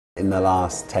In the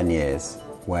last 10 years,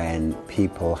 when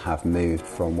people have moved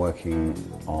from working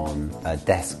on a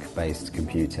desk-based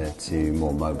computer to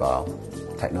more mobile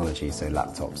technology, so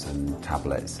laptops and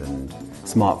tablets and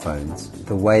smartphones,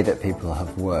 the way that people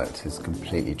have worked has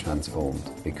completely transformed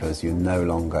because you're no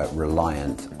longer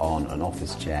reliant on an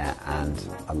office chair and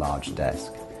a large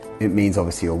desk. It means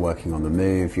obviously you're working on the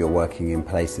move, you're working in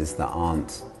places that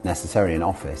aren't necessarily an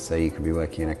office, so you could be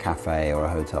working in a cafe or a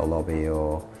hotel lobby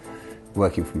or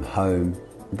working from home.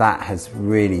 That has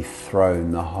really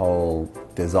thrown the whole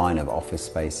design of office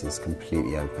spaces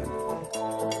completely open.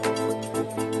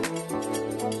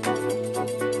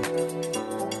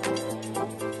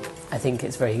 I think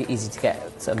it's very easy to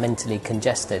get sort of mentally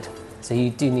congested. So you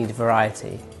do need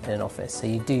variety in an office. So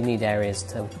you do need areas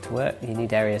to work, you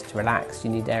need areas to relax,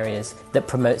 you need areas that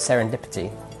promote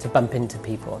serendipity, to bump into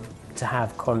people, to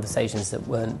have conversations that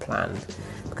weren't planned,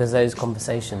 because those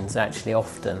conversations are actually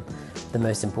often the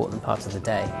most important part of the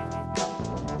day.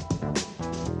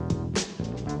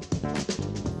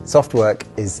 Softwork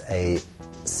is a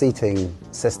seating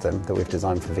system that we've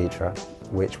designed for Vitra,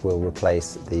 which will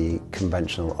replace the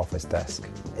conventional office desk.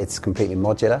 It's completely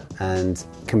modular and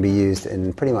can be used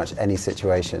in pretty much any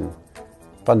situation.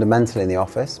 Fundamentally in the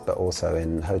office, but also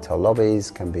in hotel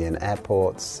lobbies, can be in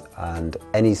airports, and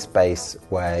any space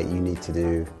where you need to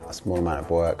do a small amount of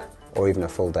work or even a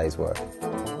full day's work.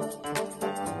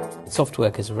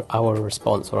 Softwork is our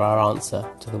response or our answer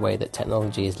to the way that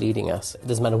technology is leading us. It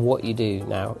doesn't matter what you do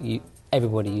now,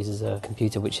 everybody uses a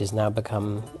computer which has now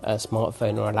become a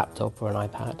smartphone or a laptop or an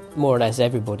iPad. More or less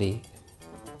everybody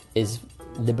is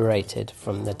liberated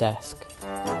from the desk.